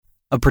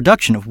a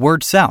production of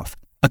Word South,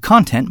 a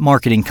content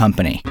marketing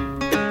company.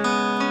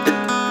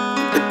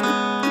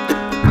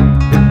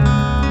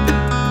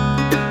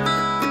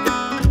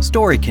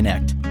 Story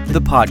Connect,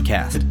 the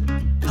podcast,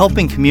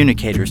 helping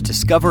communicators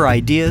discover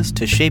ideas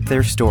to shape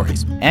their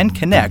stories and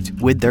connect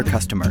with their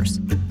customers.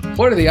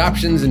 What are the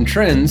options and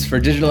trends for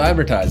digital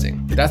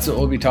advertising? That's what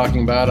we'll be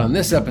talking about on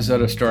this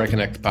episode of Story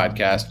Connect, the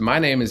podcast. My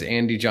name is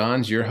Andy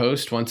Johns, your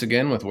host once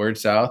again with Word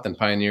South and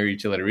Pioneer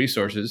Utility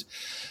Resources.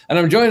 And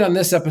I'm joined on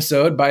this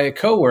episode by a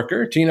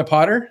coworker, Tina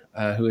Potter,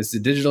 who is the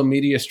digital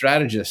media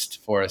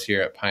strategist for us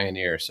here at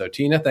Pioneer. So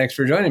Tina, thanks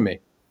for joining me.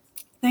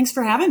 Thanks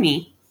for having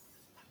me.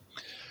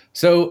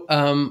 So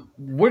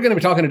we're going to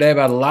be talking today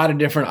about a lot of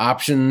different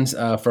options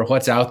for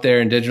what's out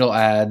there in digital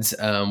ads.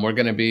 We're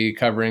going to be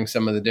covering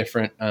some of the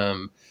different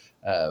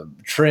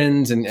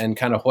trends and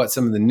kind of what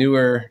some of the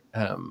newer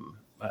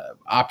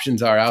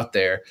options are out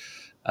there.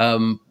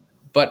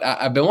 But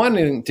I've been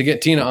wanting to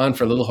get Tina on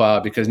for a little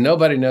while because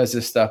nobody knows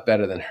this stuff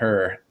better than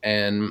her.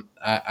 And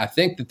I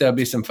think that there'll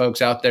be some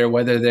folks out there,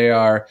 whether they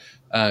are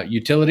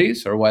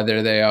utilities or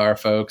whether they are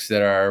folks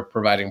that are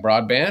providing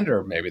broadband,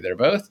 or maybe they're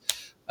both.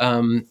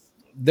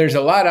 There's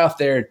a lot out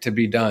there to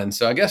be done.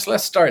 So I guess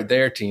let's start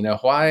there, Tina.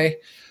 Why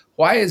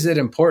is it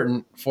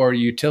important for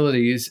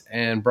utilities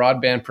and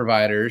broadband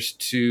providers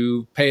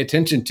to pay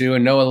attention to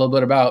and know a little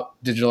bit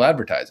about digital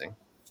advertising?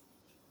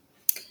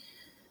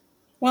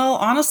 Well,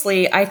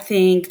 honestly, I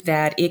think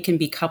that it can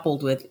be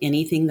coupled with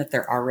anything that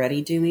they're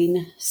already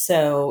doing.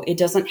 So it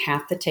doesn't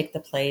have to take the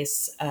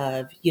place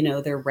of,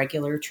 their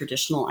regular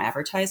traditional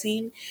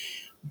advertising.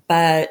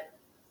 But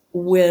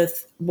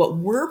with what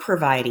we're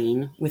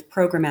providing with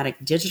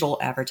programmatic digital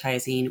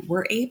advertising,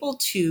 we're able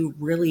to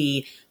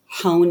really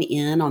hone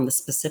in on the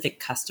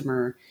specific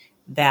customer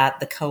that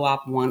the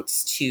co-op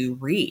wants to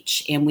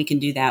reach. And we can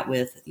do that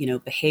with,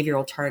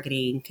 behavioral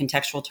targeting,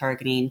 contextual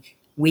targeting.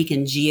 We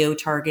can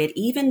geo-target,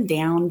 even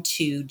down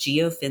to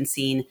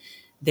geofencing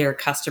their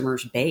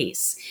customers'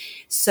 base.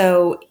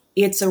 So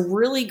it's a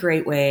really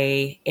great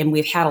way, and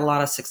we've had a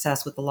lot of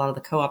success with a lot of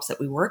the co-ops that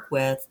we work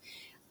with,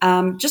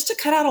 just to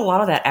cut out a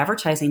lot of that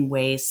advertising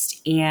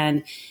waste.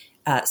 And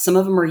some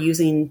of them are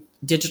using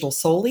digital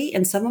solely,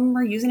 and some of them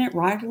are using it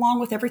right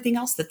along with everything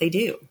else that they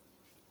do.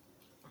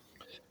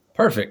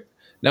 Perfect.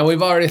 Now,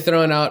 we've already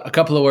thrown out a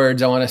couple of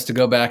words I want us to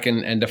go back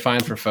and define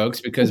for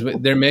folks, because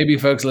there may be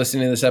folks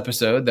listening to this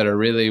episode that are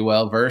really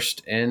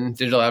well-versed in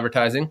digital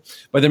advertising,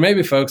 but there may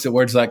be folks that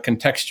words like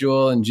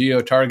contextual and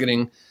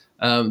geo-targeting,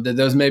 that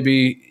those may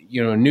be,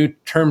 new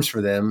terms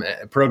for them.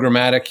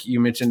 Programmatic,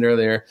 you mentioned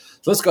earlier.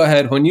 So let's go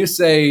ahead. When you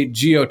say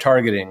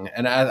geo-targeting,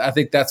 and I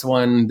think that's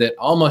one that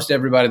almost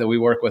everybody that we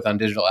work with on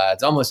digital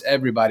ads, almost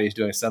everybody is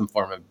doing some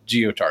form of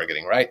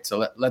geo-targeting, right?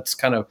 So let's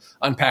kind of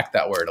unpack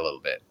that word a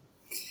little bit.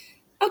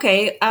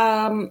 Okay.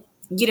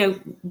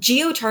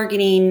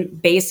 Geo-targeting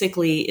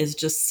basically is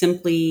just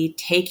simply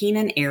taking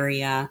an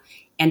area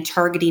and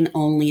targeting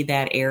only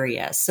that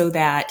area, so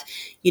that,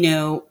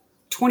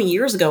 20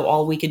 years ago,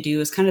 all we could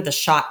do is kind of the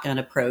shotgun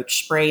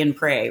approach, spray and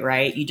pray,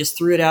 right? You just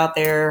threw it out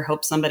there,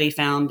 hope somebody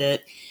found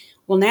it.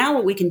 Well, now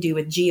what we can do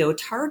with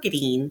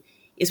geo-targeting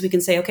is we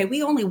can say, okay,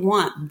 we only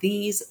want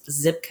these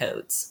zip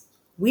codes.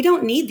 We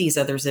don't need these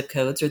other zip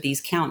codes or these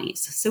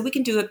counties. So we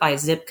can do it by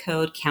zip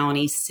code,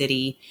 county,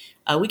 city.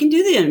 We can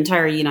do the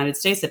entire United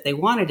States if they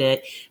wanted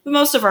it. But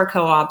most of our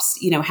co-ops,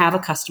 have a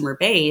customer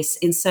base.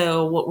 And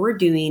so what we're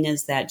doing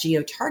is that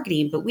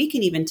geo-targeting, but we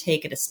can even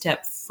take it a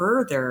step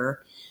further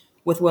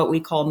with what we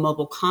call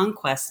mobile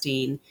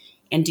conquesting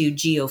and do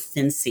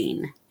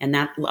geofencing. And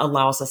that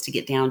allows us to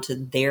get down to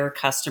their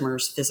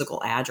customers'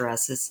 physical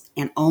addresses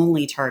and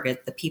only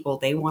target the people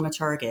they want to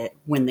target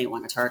when they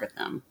want to target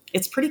them.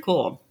 It's pretty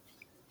cool.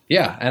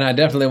 Yeah, and I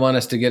definitely want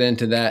us to get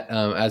into that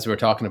as we're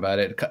talking about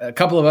it. A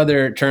couple of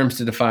other terms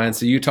to define.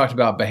 So you talked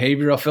about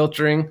behavioral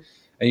filtering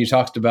and you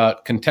talked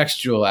about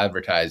contextual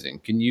advertising.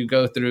 Can you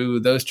go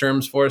through those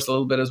terms for us a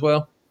little bit as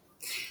well?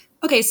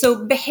 Okay,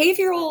 so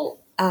behavioral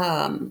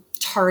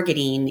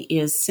targeting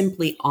is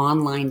simply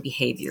online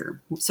behavior.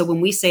 So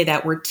when we say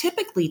that, we're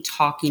typically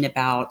talking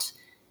about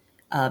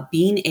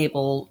being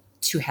able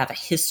to have a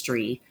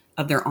history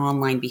of their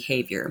online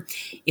behavior.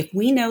 If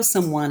we know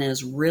someone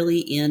is really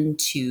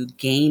into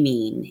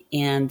gaming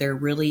and they're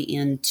really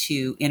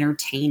into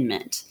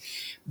entertainment,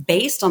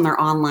 based on their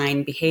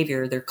online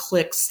behavior, their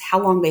clicks,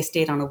 how long they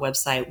stayed on a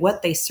website,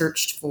 what they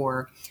searched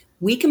for,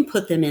 we can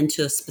put them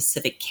into a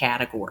specific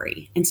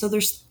category. And so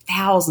there's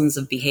thousands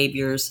of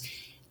behaviors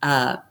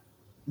that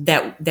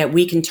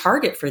we can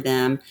target for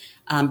them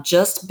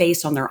just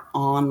based on their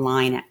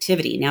online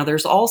activity. Now,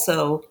 there's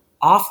also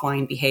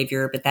offline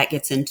behavior, but that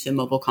gets into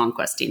mobile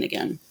conquesting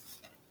again.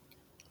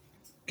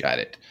 Got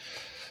it.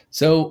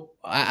 So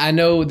I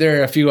know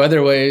there are a few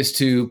other ways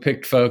to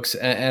pick folks,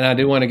 and I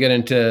do want to get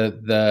into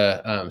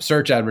the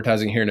search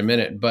advertising here in a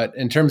minute. But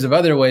in terms of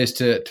other ways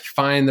to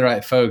find the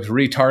right folks,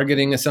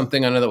 retargeting is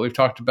something I know that we've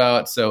talked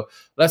about. So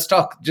let's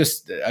talk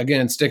just,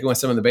 again, sticking with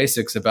some of the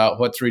basics about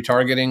what's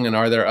retargeting, and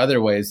are there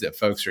other ways that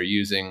folks are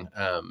using?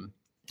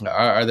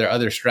 Are there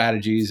other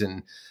strategies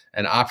and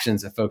and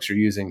options that folks are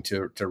using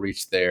to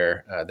reach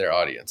their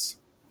audience.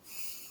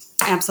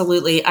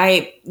 Absolutely.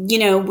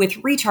 With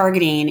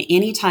retargeting,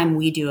 anytime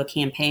we do a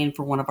campaign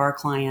for one of our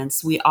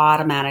clients, we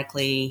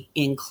automatically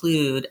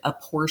include a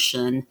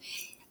portion,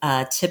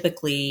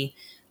 typically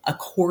a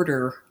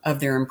quarter of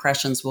their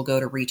impressions will go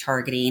to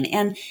retargeting.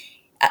 And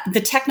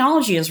the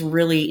technology is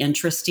really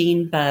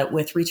interesting, but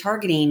with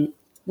retargeting,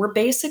 we're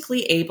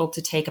basically able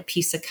to take a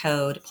piece of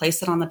code,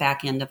 place it on the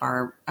back end of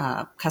our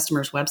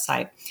customer's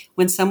website.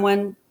 When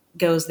someone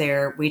goes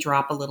there, we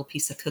drop a little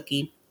piece of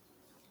cookie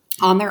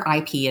on their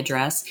IP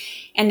address,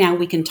 and now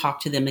we can talk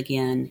to them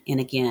again and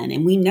again.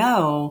 And we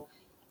know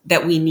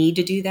that we need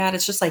to do that.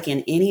 It's just like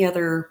in any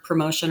other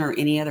promotion or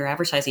any other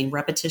advertising,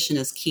 repetition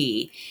is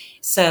key.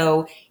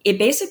 So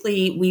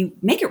we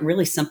make it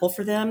really simple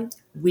for them.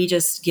 We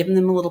just give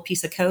them a little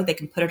piece of code. They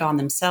can put it on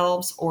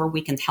themselves, or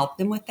we can help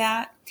them with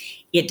that.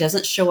 It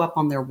doesn't show up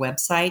on their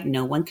website.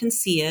 No one can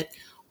see it.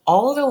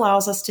 All it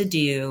allows us to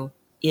do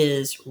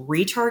is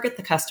retarget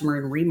the customer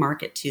and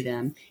remarket to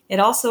them. It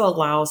also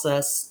allows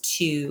us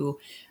to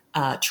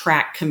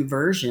track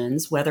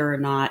conversions, whether or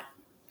not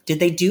did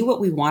they do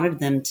what we wanted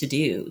them to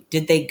do?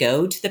 Did they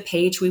go to the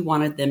page we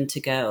wanted them to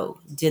go?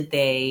 Did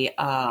they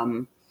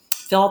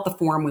fill out the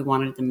form we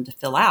wanted them to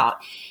fill out?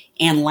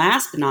 And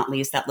last but not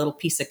least, that little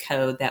piece of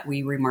code that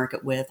we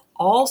remarket with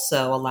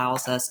also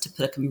allows us to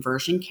put a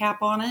conversion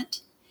cap on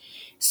it,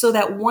 so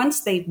that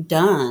once they've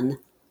done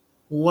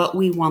what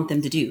we want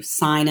them to do,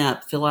 sign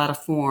up, fill out a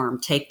form,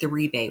 take the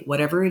rebate,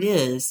 whatever it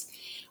is,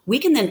 we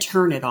can then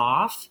turn it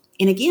off.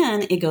 And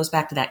again, it goes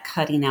back to that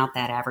cutting out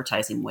that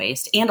advertising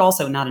waste and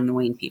also not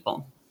annoying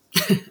people.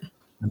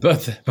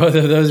 Both of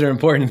those are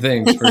important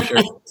things for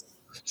sure.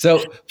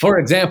 So, for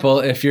example,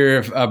 if you're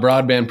a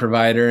broadband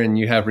provider and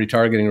you have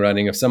retargeting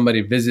running, if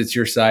somebody visits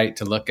your site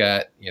to look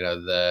at,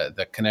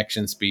 the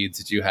connection speeds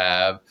that you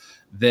have,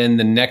 then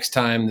the next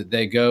time that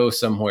they go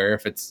somewhere,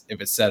 if it's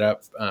set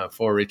up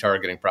for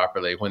retargeting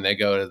properly, when they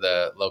go to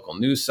the local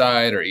news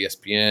site or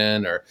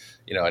ESPN or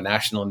a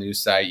national news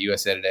site,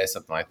 USA Today,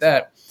 something like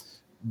that,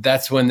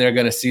 that's when they're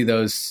going to see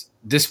those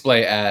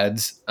display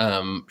ads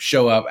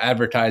show up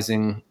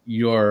advertising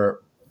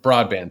your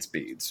broadband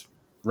speeds,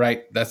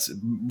 right? That's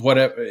what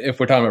if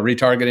we're talking about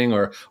retargeting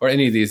or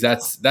any of these.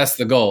 That's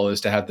the goal,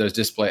 is to have those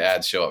display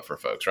ads show up for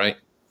folks, right?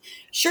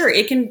 Sure.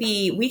 We can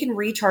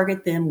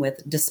retarget them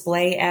with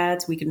display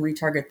ads. We can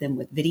retarget them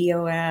with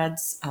video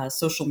ads,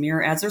 social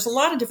mirror ads. There's a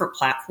lot of different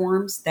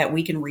platforms that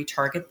we can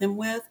retarget them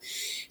with.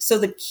 So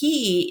the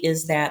key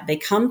is that they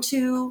come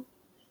to,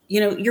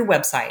 your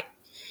website.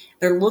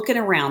 They're looking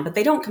around, but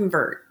they don't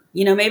convert.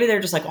 Maybe they're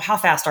just like, well, how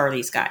fast are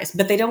these guys?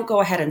 But they don't go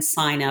ahead and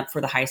sign up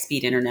for the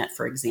high-speed internet,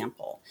 for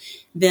example.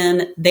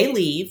 Then they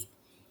leave,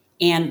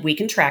 and we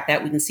can track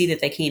that. We can see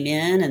that they came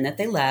in and that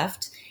they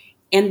left.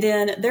 And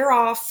then they're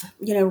off,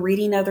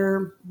 reading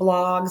other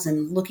blogs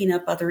and looking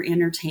up other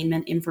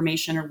entertainment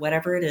information or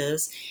whatever it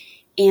is.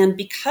 And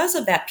because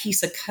of that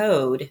piece of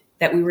code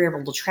that we were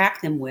able to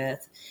track them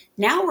with,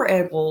 now we're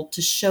able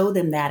to show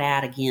them that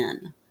ad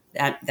again,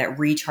 that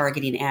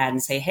retargeting ad,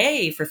 and say,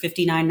 hey, for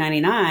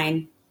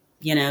 $59.99,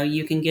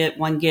 you can get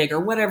 1 gig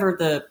or whatever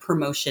the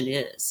promotion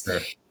is.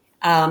 Sure.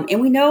 And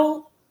we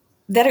know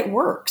that it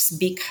works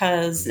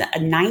because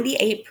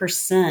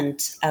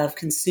 98% of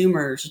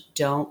consumers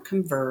don't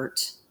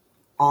convert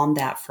on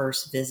that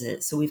first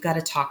visit. So we've got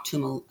to talk to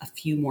them a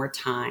few more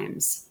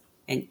times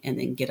and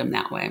then get them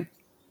that way.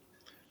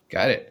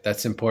 Got it.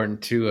 That's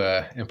important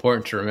to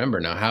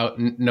remember. Now,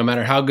 no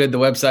matter how good the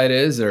website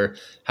is or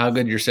how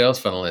good your sales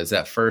funnel is,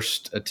 that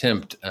first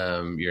attempt,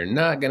 you're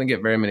not going to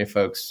get very many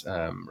folks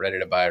ready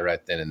to buy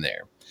right then and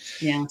there.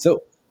 Yeah.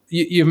 So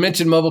you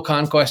mentioned mobile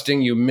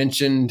conquesting. You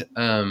mentioned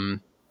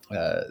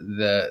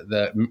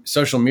the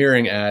social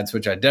mirroring ads,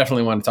 which I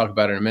definitely want to talk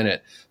about in a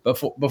minute.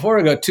 But before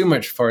I go too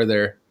much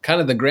further,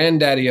 kind of the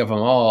granddaddy of them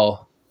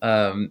all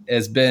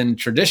has been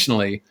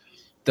traditionally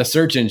the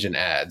search engine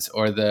ads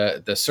or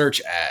the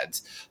search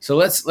ads. So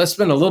let's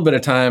spend a little bit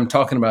of time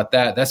talking about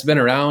that. That's been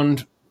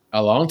around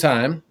a long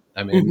time.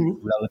 I mean,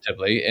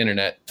 relatively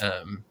internet,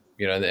 in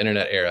the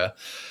internet era,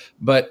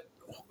 but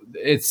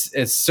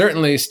it's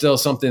certainly still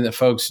something that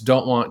folks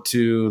don't want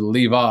to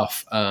leave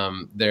off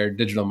their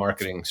digital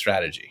marketing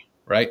strategy,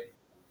 right?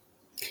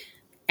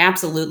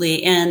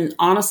 Absolutely. And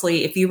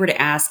honestly, if you were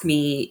to ask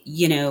me,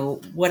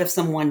 what if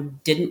someone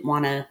didn't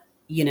want to,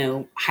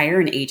 hire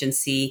an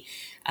agency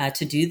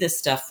to do this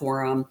stuff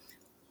for them,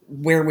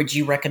 where would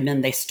you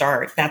recommend they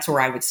start? That's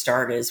where I would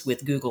start, is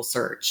with Google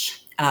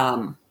search.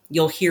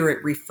 You'll hear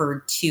it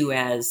referred to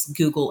as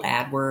Google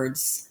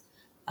AdWords,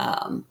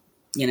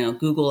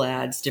 Google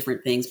ads,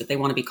 different things, but they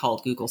want to be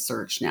called Google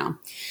search now.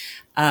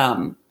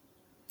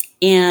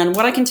 And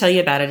what I can tell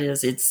you about it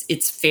is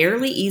it's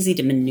fairly easy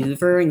to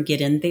maneuver and get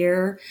in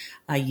there.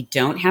 You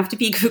don't have to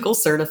be Google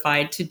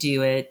certified to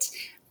do it.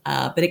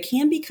 But it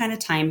can be kind of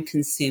time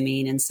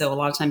consuming. And so a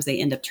lot of times they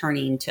end up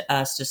turning to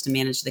us just to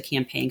manage the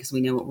campaign because we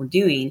know what we're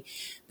doing.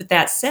 But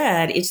that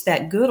said, it's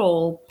that good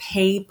old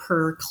pay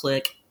per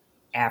click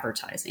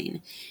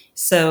advertising.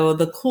 So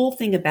the cool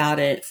thing about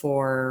it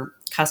for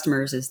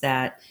customers is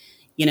that,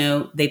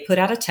 they put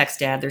out a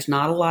text ad. There's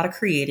not a lot of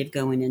creative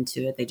going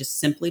into it. They just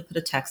simply put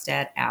a text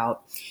ad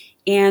out.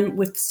 And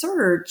with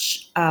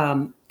search,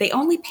 they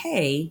only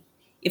pay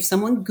if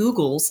someone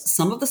Googles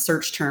some of the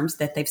search terms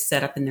that they've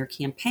set up in their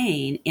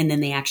campaign, and then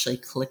they actually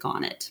click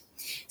on it.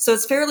 So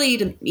it's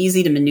fairly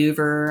easy to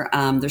maneuver.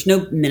 There's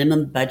no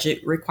minimum budget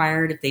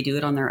required if they do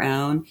it on their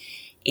own.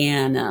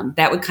 And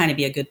that would kind of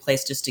be a good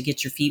place just to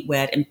get your feet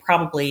wet, and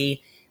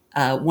probably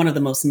one of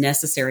the most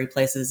necessary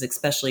places,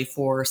 especially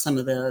for some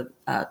of the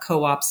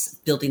co-ops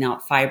building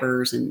out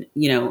fibers and,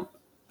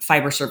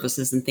 fiber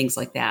services and things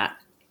like that.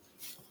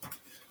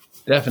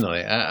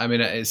 Definitely. I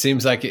mean, it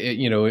seems like,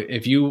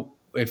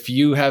 if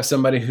you have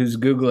somebody who's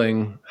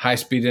Googling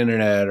high-speed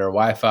internet or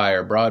Wi-Fi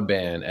or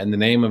broadband and the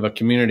name of a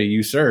community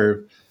you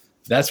serve,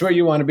 that's where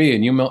you want to be.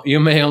 And you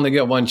may only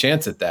get one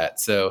chance at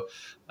that. So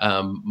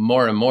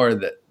more and more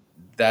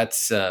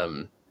that's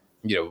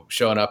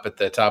showing up at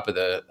the top of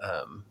the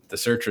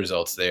search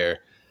results there.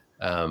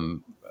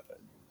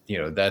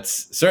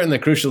 That's certainly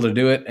crucial to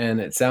do it. And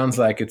it sounds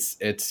like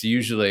it's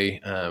usually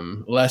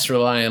less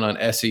reliant on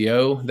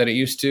SEO than it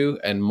used to,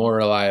 and more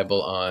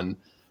reliable on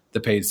the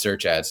paid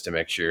search ads to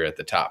make sure you're at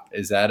the top.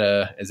 Is that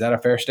a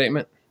fair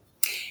statement?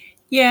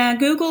 Yeah,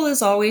 Google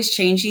is always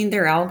changing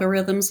their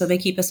algorithms, so they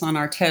keep us on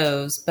our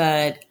toes.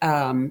 But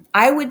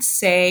I would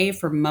say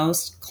for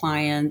most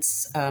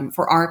clients,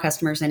 for our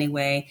customers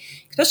anyway,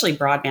 especially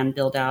broadband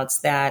build-outs,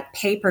 that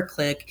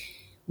pay-per-click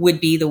would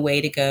be the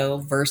way to go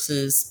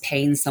versus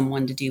paying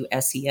someone to do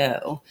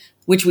SEO,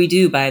 which we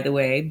do, by the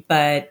way.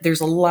 But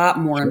there's a lot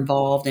more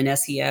involved in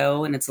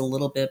SEO, and it's a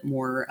little bit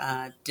more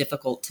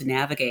difficult to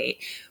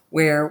navigate.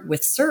 Where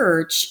with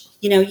search,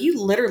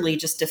 you literally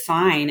just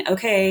define,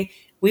 okay,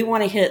 we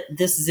want to hit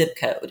this zip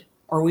code,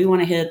 or we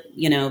want to hit,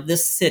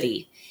 this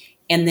city.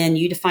 And then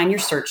you define your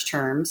search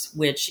terms,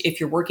 which if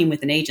you're working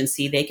with an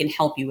agency, they can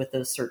help you with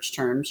those search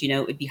terms. It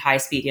would be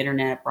high-speed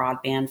internet,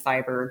 broadband,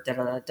 fiber,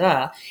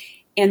 da-da-da-da.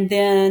 And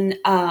then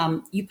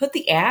you put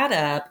the ad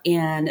up,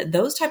 and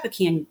those type of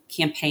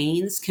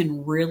campaigns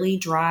can really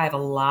drive a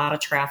lot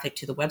of traffic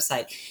to the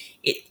website.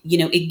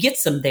 It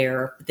gets them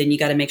there, but then you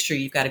got to make sure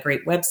you've got a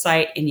great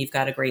website and you've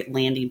got a great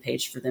landing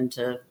page for them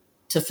to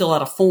fill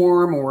out a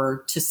form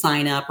or to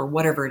sign up or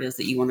whatever it is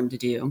that you want them to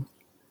do.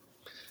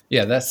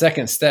 Yeah, that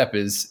second step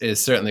is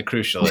certainly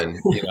crucial. And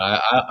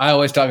I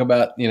always talk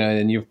about,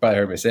 and you've probably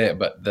heard me say it,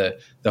 but the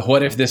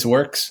what if this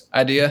works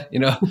idea,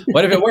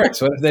 what if it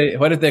works?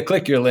 What if they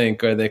click your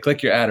link or they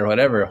click your ad or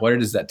whatever? Where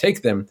does that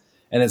take them?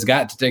 And it's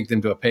got to take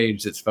them to a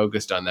page that's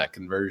focused on that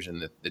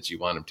conversion that you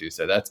want them to.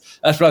 So that's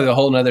probably a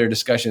whole nother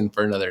discussion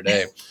for another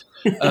day.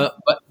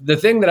 But the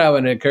thing that I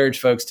would encourage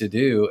folks to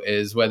do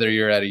is, whether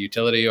you're at a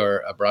utility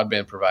or a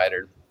broadband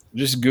provider,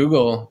 just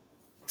Google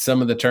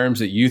some of the terms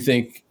that you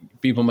think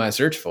people might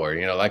search for,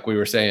 like we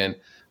were saying,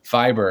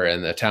 fiber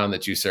in the town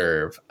that you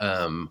serve.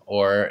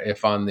 Or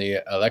if on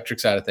the electric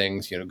side of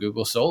things,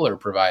 Google solar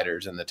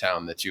providers in the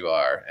town that you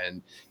are.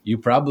 And you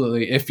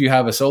probably, if you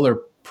have a solar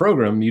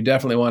program, you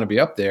definitely want to be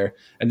up there,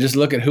 and just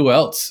look at who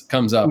else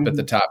comes up at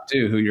the top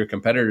too, who your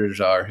competitors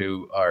are,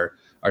 who are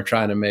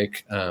trying to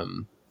make,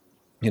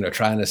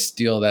 trying to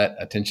steal that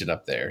attention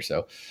up there.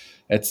 So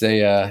it's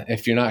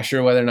if you're not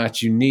sure whether or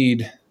not you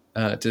need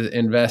to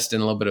invest in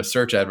a little bit of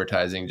search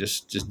advertising,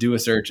 just do a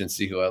search and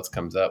see who else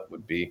comes up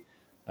would be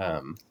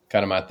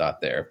kind of my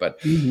thought there. But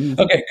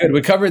okay, good.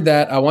 We covered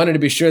that. I wanted to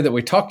be sure that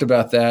we talked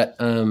about that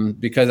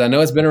because I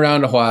know it's been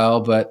around a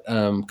while, but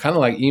kind of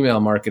like email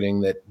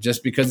marketing, that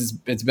just because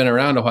it's been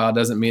around a while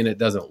doesn't mean it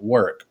doesn't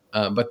work.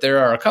 But there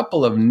are a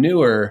couple of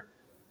newer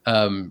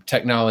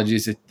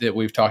technologies that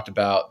we've talked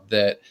about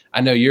that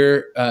I know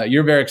you're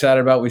very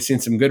excited about. We've seen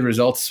some good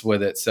results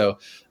with it. So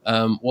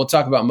we'll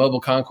talk about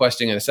mobile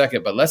conquesting in a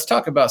second, but let's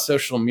talk about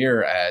social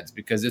mirror ads,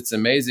 because it's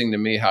amazing to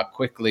me how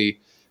quickly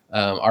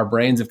our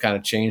brains have kind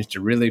of changed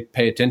to really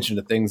pay attention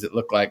to things that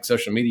look like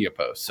social media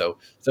posts.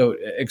 So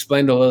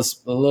explain to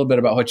us a little bit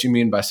about what you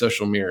mean by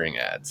social mirroring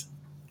ads.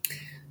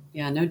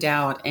 Yeah, no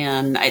doubt.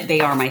 And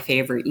they are my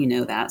favorite,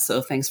 that.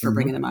 So thanks for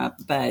bringing them up.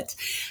 But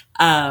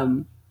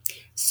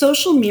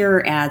social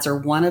mirror ads are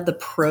one of the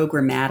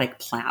programmatic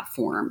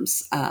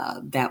platforms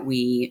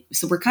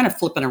so we're kind of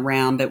flipping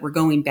around, but we're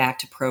going back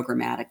to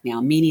programmatic now,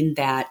 meaning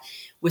that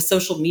with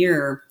social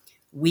mirror,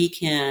 we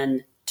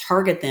can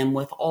target them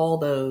with all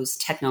those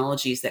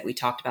technologies that we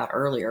talked about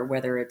earlier,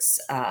 whether it's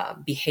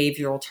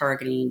behavioral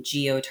targeting,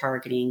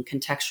 geo-targeting,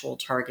 contextual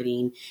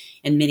targeting,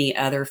 and many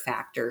other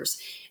factors.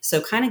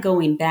 So kind of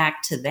going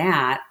back to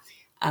that,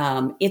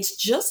 it's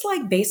just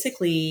like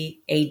basically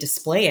a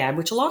display ad,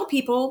 which a lot of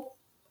people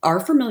are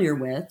familiar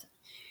with.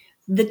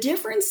 The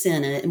difference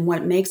in it and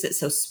what makes it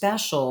so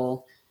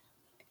special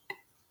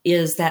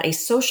is that a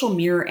social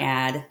mirror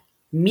ad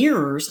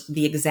mirrors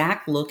the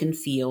exact look and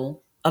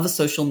feel of a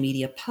social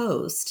media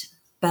post,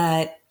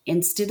 but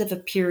instead of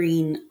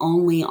appearing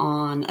only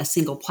on a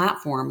single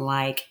platform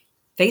like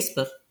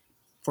Facebook,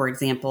 for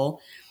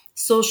example,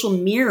 social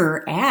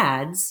mirror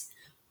ads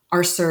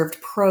are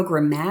served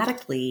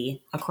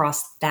programmatically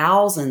across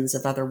thousands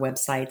of other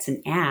websites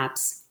and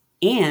apps,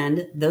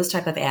 and those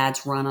type of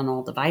ads run on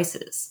all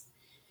devices.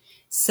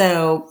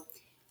 So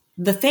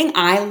the thing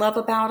I love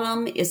about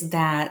them is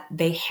that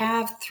they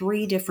have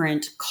 3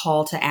 different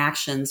call to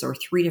actions or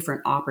 3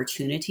 different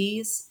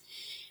opportunities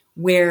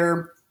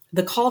where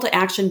the call to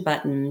action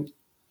button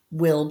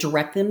will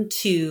direct them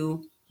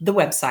to the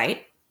website.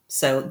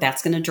 So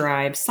that's going to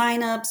drive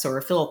signups or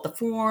fill out the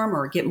form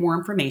or get more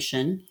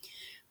information.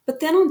 But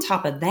then on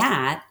top of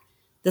that,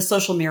 the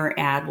social mirror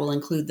ad will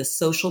include the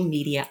social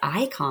media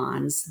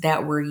icons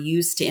that we're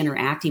used to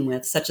interacting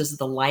with, such as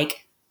the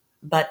like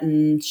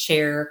button,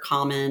 share,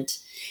 comment,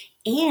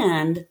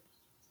 and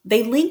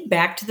they link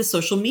back to the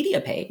social media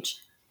page.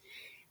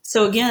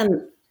 So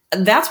again,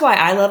 that's why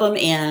I love them.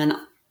 And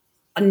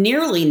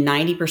nearly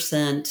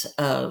 90%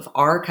 of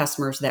our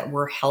customers that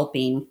we're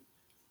helping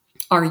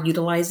are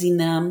utilizing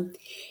them.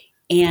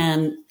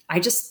 And I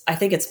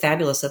think it's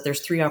fabulous that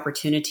there's 3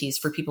 opportunities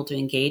for people to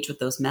engage with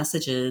those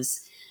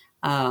messages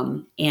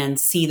and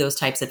see those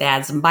types of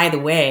ads. And by the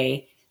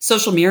way,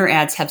 social mirror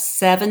ads have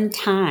 7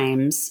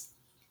 times,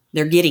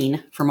 they're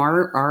getting from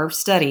our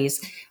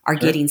studies, are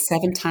getting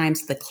 7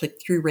 times the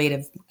click-through rate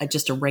of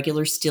just a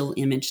regular still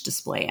image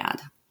display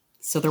ad.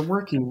 So they're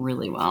working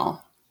really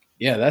well.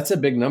 Yeah, that's a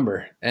big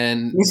number.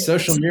 And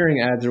social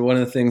mirroring ads are one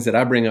of the things that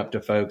I bring up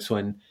to folks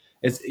when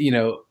it's,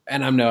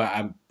 and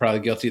I'm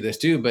probably guilty of this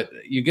too, but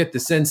you get the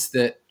sense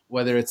that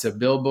whether it's a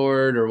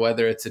billboard or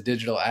whether it's a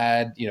digital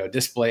ad,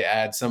 display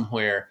ad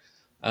somewhere,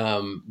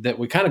 that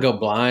we kind of go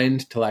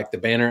blind to like the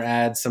banner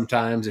ads.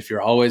 Sometimes if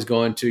you're always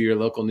going to your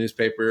local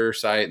newspaper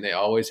site and they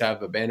always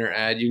have a banner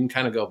ad, you can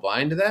kind of go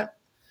blind to that.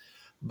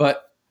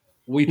 But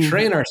we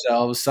train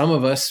ourselves, some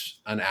of us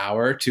an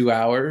hour, 2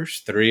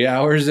 hours, 3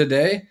 hours a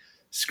day,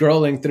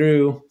 scrolling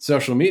through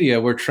social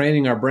media. We're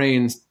training our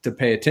brains to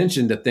pay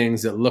attention to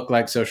things that look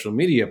like social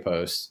media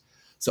posts.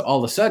 So all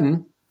of a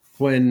sudden,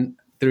 when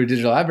through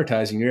digital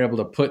advertising, you're able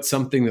to put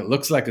something that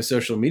looks like a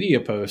social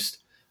media post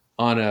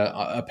on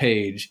a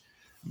page,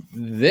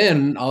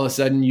 then all of a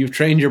sudden you've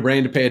trained your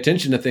brain to pay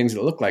attention to things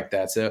that look like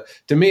that. So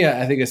to me,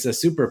 I think it's a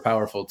super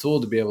powerful tool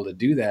to be able to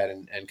do that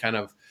and kind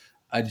of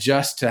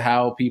adjust to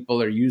how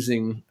people are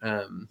using,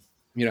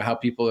 how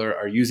people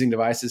are using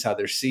devices, how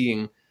they're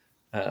seeing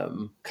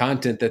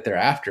content that they're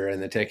after,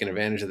 and they're taking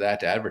advantage of that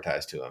to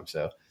advertise to them.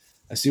 So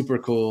a super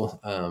cool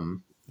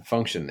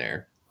function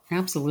there.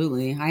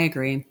 Absolutely. I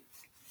agree.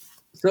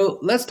 So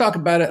let's talk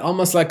about it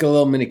almost like a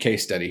little mini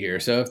case study here.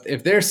 So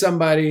if there's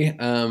somebody,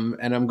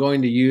 and I'm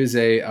going to use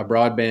a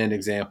broadband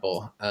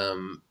example,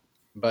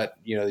 but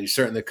you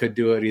certainly could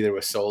do it either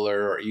with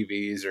solar or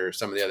EVs or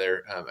some of the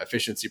other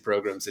efficiency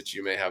programs that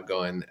you may have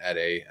going at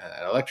an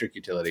electric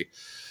utility.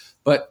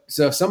 But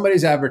so if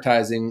somebody's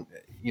advertising,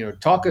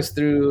 talk us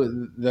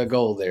through the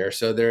goal there.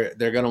 So they're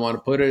going to want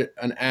to put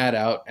an ad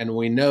out, and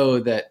we know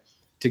that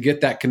to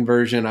get that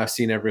conversion, I've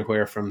seen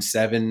everywhere from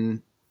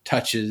 7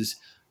 touches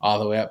all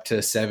the way up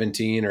to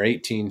 17 or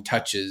 18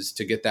 touches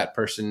to get that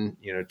person,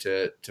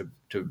 to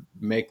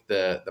make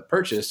the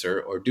purchase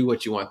or do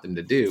what you want them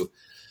to do.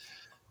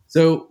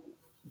 So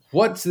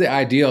what's the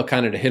ideal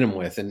kind of to hit them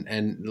with?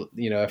 And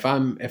if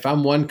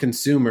I'm one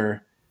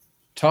consumer,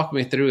 talk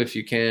me through, if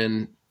you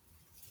can,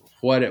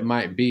 what it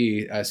might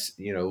be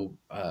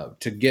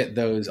to get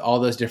all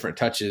those different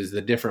touches,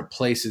 the different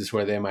places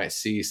where they might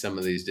see some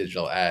of these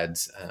digital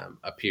ads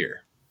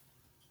appear.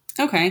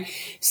 Okay.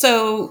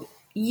 So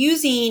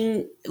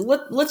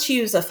let's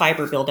use a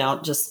fiber build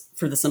out just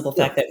for the simple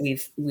fact that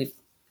we've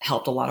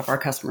helped a lot of our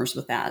customers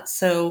with that.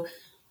 So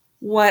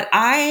what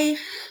I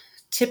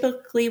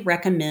typically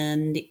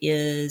recommend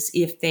is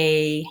if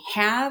they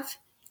have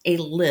a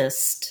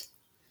list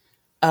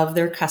of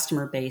their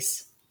customer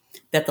base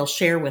that they'll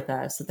share with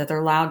us, that they're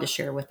allowed to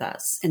share with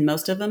us, and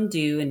most of them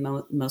do, and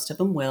most of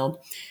them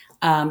will,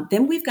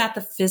 then we've got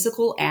the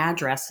physical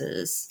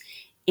addresses.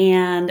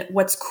 And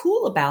what's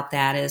cool about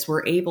that is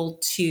we're able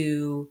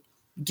to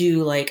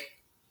do like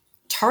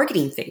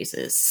targeting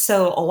phases.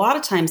 So a lot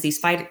of times these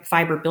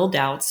fiber build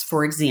outs,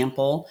 for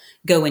example,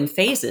 go in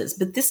phases,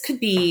 but this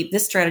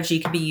strategy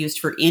could be used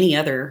for any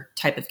other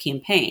type of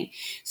campaign.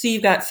 So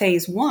you've got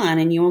phase 1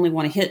 and you only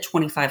want to hit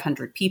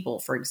 2,500 people,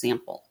 for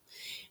example.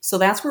 So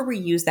that's where we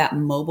use that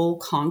mobile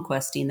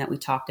conquesting that we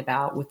talked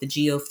about with the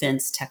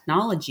geofence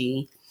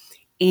technology.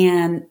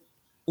 And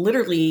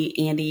literally,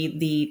 Andy,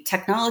 the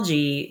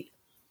technology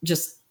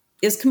just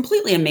is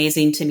completely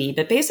amazing to me.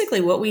 But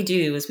basically what we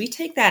do is we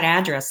take that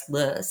address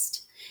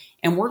list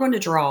and we're going to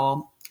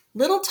draw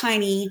little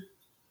tiny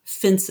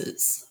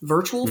fences,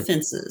 virtual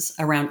fences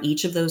around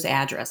each of those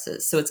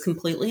addresses. So it's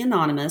completely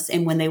anonymous.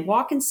 And when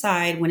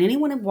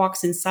anyone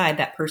walks inside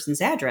that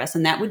person's address,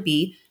 and that would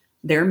be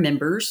their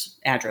members'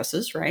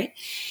 addresses, right?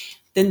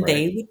 Then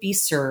they would be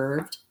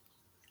served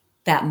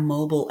that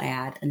mobile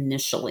ad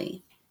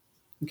initially.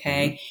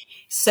 Okay.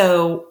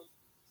 So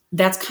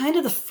that's kind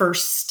of the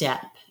first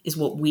step is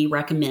what we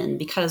recommend,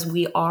 because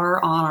we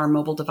are on our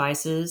mobile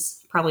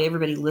devices. Probably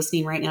everybody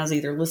listening right now is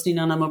either listening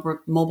on a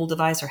mobile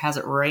device or has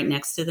it right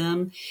next to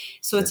them.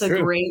 So it's That's a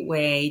true. great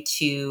way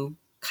to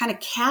kind of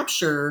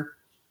capture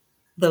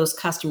those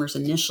customers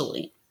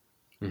initially.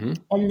 Mm-hmm.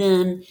 And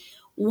then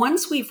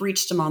once we've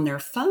reached them on their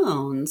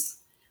phones,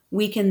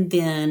 we can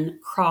then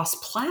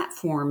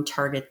cross-platform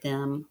target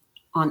them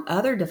on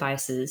other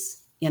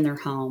devices in their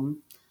home,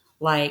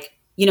 like,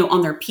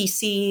 on their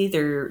PC,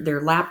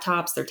 their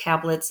laptops, their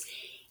tablets,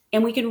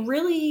 and we can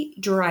really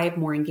drive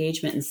more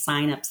engagement and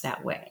signups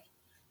that way.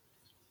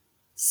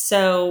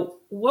 So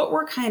what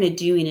we're kind of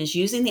doing is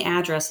using the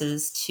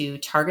addresses to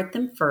target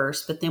them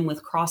first, but then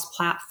with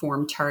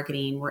cross-platform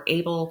targeting,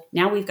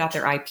 now we've got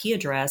their IP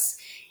address,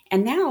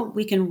 and now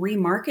we can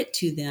remarket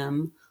to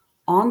them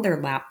on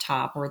their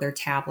laptop or their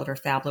tablet or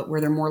phablet where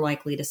they're more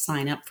likely to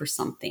sign up for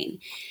something.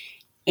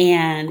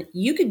 And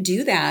you could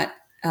do that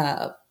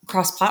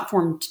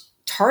cross-platform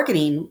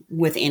targeting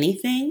with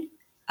anything.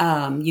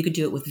 You could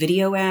do it with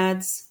video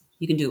ads.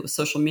 You can do it with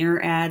social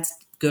mirror ads,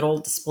 good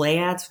old display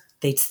ads.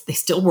 They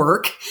still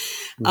work.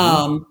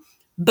 Mm-hmm.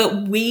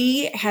 But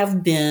we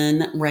have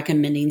been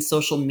recommending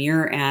social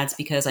mirror ads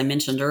because I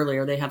mentioned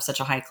earlier they have such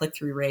a high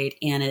click-through rate,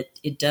 and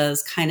it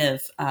does kind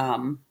of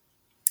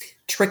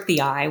trick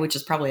the eye, which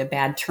is probably a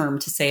bad term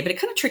to say, but it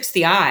kind of tricks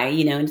the eye,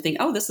 and think,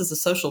 oh, this is a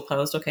social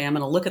post. Okay, I'm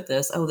going to look at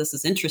this. Oh, this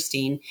is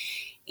interesting.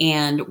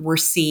 And we're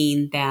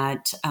seeing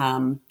that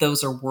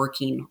those are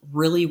working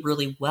really,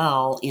 really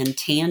well in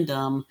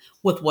tandem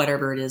with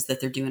whatever it is that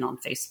they're doing on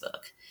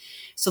Facebook.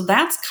 So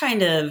that's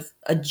kind of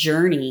a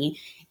journey.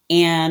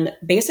 And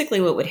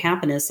basically what would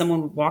happen is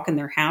someone would walk in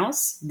their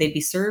house, they'd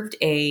be served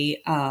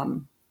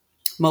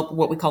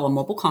what we call a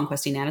mobile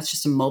conquesting ad. It's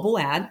just a mobile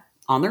ad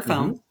on their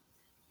phone. Mm-hmm.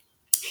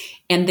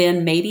 And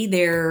then maybe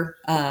they're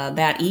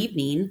that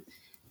evening,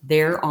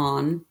 they're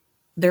on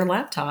their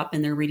laptop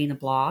and they're reading a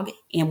blog.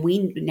 And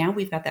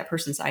we've got that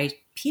person's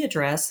IP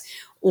address,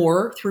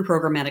 or through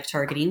programmatic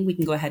targeting, we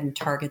can go ahead and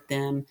target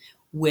them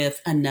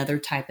with another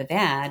type of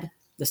ad,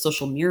 the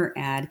social mirror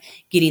ad,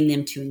 getting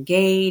them to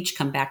engage,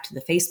 come back to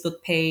the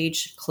Facebook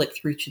page, click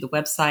through to the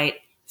website,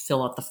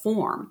 fill out the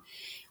form.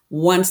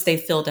 Once they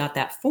filled out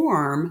that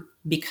form,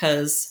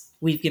 because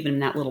we've given them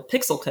that little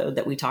pixel code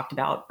that we talked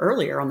about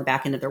earlier on the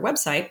back end of their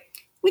website,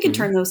 we can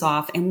turn those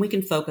off and we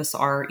can focus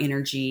our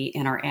energy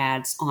and our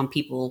ads on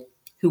people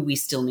who we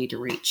still need to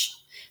reach.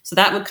 So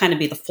that would kind of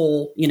be the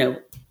full,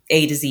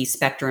 A to Z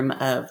spectrum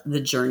of the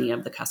journey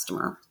of the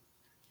customer.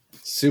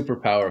 Super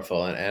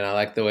powerful. And I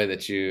like the way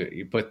that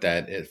you put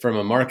that. From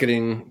a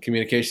marketing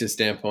communication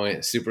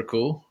standpoint, super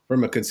cool.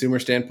 From a consumer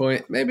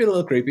standpoint, maybe a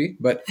little creepy,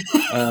 but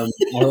a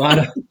lot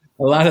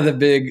of the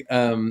big,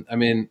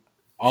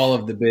 all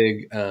of the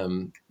big,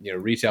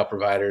 retail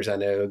providers I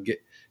know,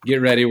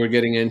 get ready. We're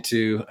getting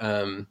into,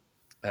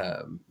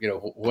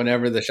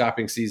 whenever the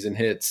shopping season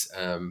hits,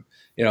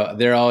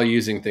 they're all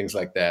using things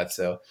like that.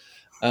 So,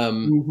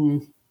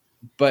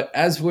 but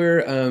as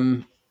we're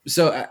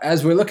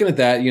looking at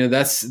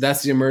that,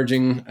 that's the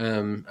emerging,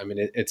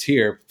 it's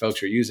here,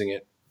 folks are using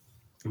it,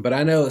 but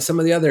I know some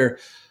of the other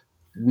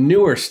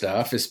newer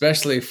stuff,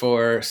 especially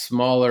for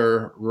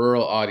smaller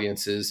rural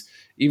audiences,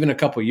 even a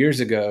couple years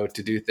ago,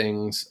 to do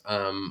things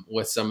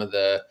with some of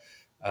the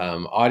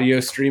audio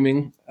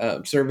streaming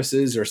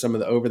services or some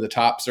of the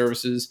over-the-top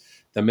services,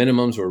 the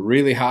minimums were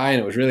really high and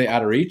it was really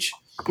out of reach.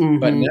 Mm-hmm.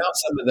 But now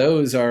some of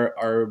those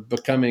are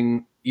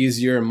becoming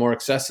easier and more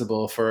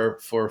accessible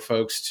for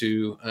folks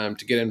to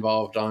get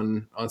involved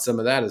on some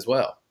of that as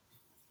well.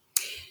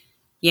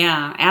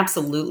 Yeah,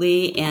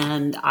 absolutely.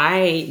 And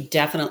I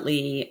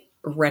definitely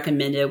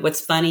recommend it. What's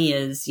funny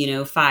is,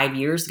 5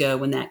 years ago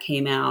when that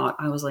came out,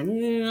 I was like,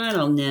 I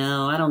don't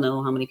know. I don't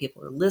know how many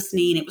people are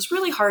listening. It was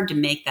really hard to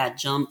make that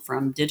jump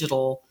from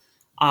digital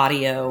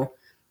audio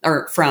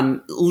or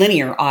from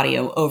linear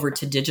audio over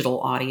to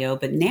digital audio.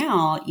 But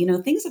now,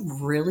 things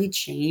have really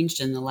changed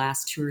in the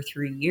last 2 or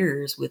 3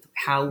 years with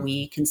how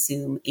we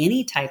consume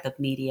any type of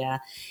media,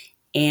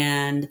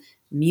 and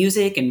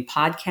music and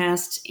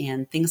podcasts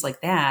and things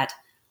like that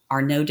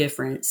are no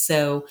different.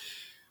 So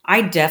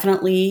I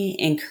definitely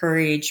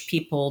encourage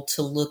people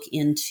to look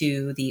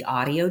into the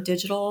audio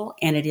digital,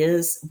 and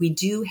we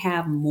do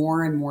have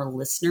more and more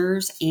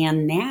listeners.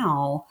 And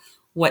now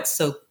what's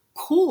so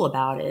cool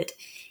about it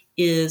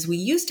is we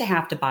used to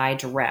have to buy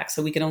direct.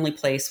 So we could only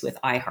place with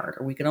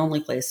iHeart, or we could only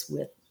place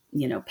with,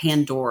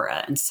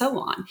 Pandora and so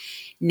on.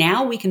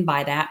 Now we can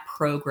buy that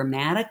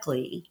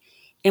programmatically,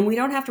 and we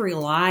don't have to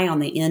rely on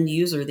the end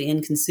user, the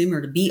end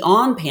consumer, to be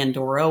on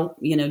Pandora,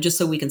 just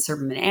so we can serve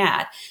them an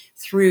ad.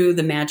 Through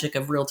the magic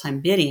of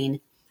real-time bidding,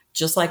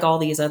 just like all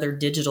these other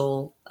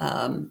digital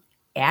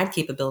ad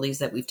capabilities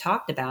that we've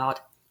talked about,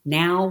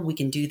 now we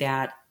can do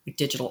that with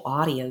digital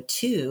audio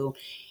too.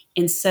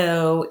 And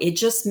so it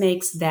just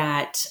makes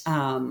that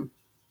bucket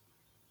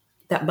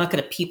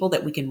of people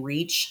that we can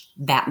reach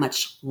that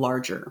much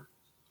larger.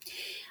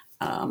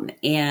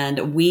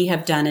 And we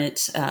have done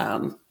it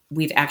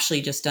we've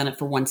actually just done it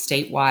for one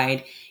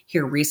statewide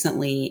here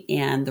recently,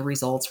 and the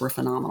results were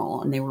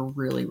phenomenal, and they were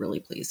really, really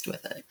pleased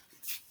with it.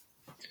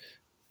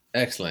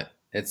 Excellent.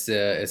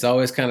 It's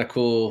always kind of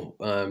cool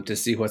to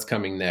see what's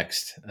coming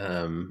next,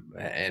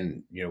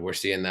 and we're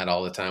seeing that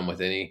all the time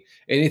with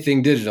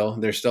anything digital.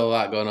 There's still a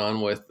lot going on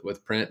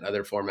with print,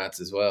 other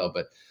formats as well,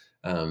 but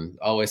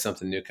always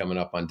something new coming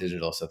up on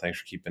digital. So thanks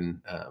for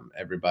keeping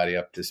everybody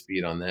up to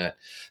speed on that.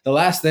 The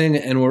last thing,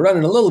 and we're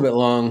running a little bit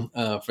long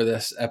for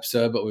this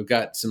episode, but we've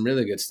got some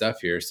really good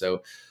stuff here.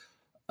 So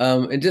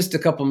in just a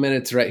couple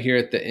minutes right here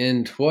at the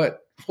end,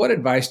 what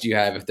advice do you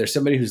have if there's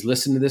somebody who's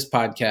listened to this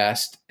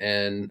podcast?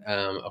 And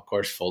of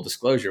course, full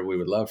disclosure, we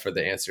would love for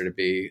the answer to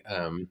be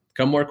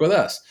come work with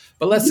us.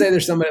 But let's say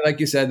there's somebody, like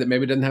you said, that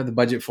maybe doesn't have the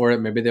budget for it.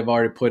 Maybe they've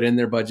already put in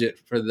their budget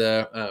for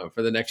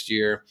the next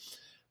year.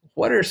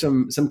 What are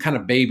some kind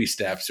of baby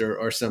steps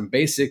or some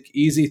basic,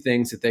 easy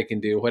things that they can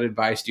do? What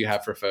advice do you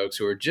have for folks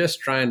who are just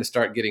trying to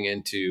start getting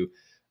into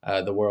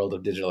the world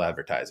of digital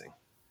advertising?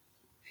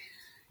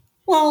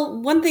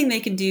 Well, one thing they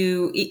can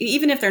do,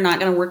 even if they're not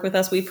going to work with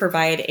us, we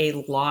provide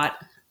a lot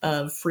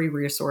of free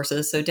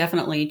resources. So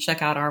definitely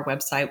check out our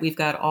website. We've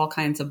got all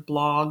kinds of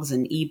blogs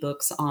and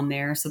ebooks on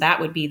there. So that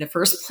would be the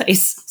first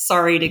place.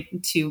 Sorry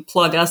to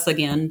plug us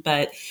again,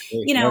 but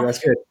No, that's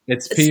good.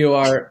 It's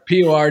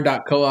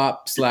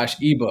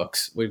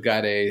pur.coop/ebooks. We've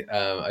got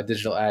a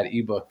digital ad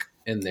ebook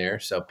in there.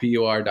 So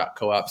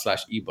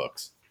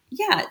pur.coop/ebooks.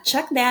 Yeah,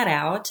 check that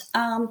out.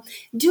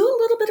 Do a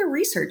little bit of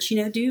research.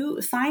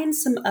 Do find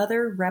some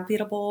other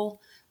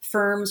reputable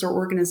firms or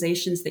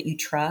organizations that you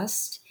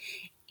trust,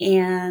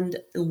 and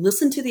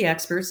listen to the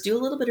experts. Do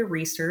a little bit of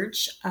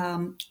research.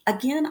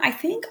 Again, I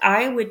think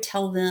I would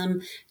tell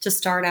them to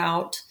start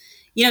out,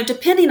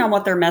 depending on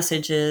what their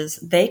message is,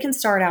 they can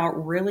start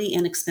out really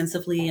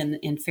inexpensively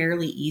and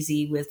fairly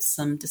easy with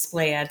some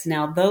display ads.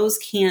 Now,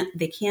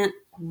 they can't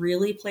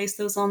really place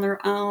those on their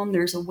own.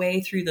 There's a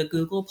way through the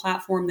Google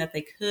platform that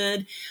they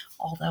could,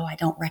 although I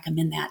don't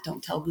recommend that.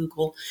 Don't tell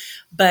Google.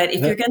 But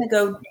if you're going to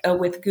go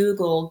with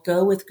Google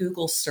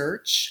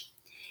search.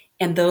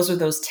 And those are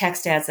those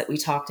text ads that we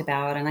talked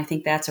about. And I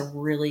think that's a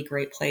really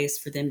great place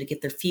for them to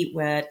get their feet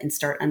wet and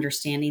start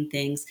understanding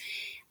things.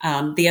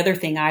 The other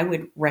thing I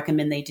would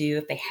recommend they do,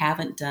 if they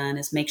haven't done,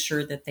 is make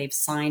sure that they've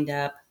signed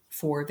up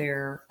for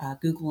their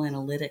Google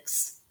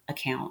Analytics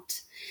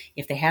account.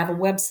 If they have a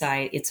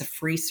website, it's a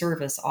free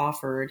service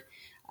offered.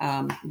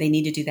 They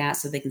need to do that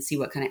so they can see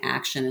what kind of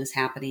action is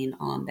happening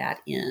on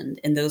that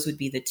end. And those would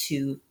be the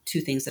two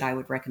things that I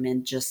would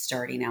recommend just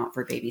starting out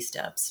for baby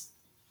steps.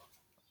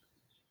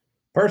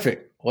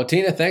 Perfect. Well,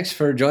 Tina, thanks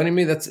for joining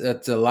me. That's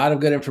a lot of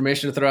good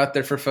information to throw out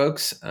there for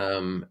folks,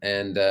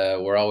 and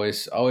we're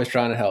always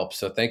trying to help.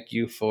 So thank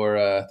you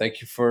for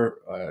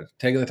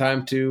taking the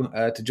time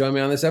to join me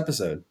on this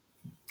episode.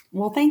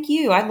 Well, thank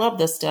you. I love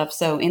this stuff.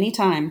 So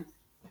anytime.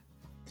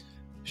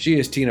 She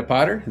is Tina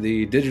Potter,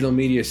 the digital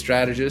media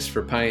strategist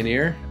for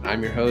Pioneer.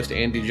 I'm your host,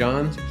 Andy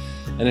Johns,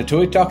 and until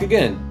we talk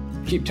again,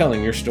 keep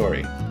telling your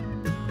story.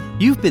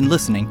 You've been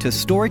listening to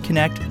Story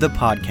Connect, the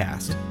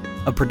podcast,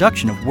 a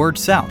production of Word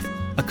South,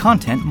 a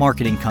content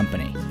marketing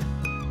company.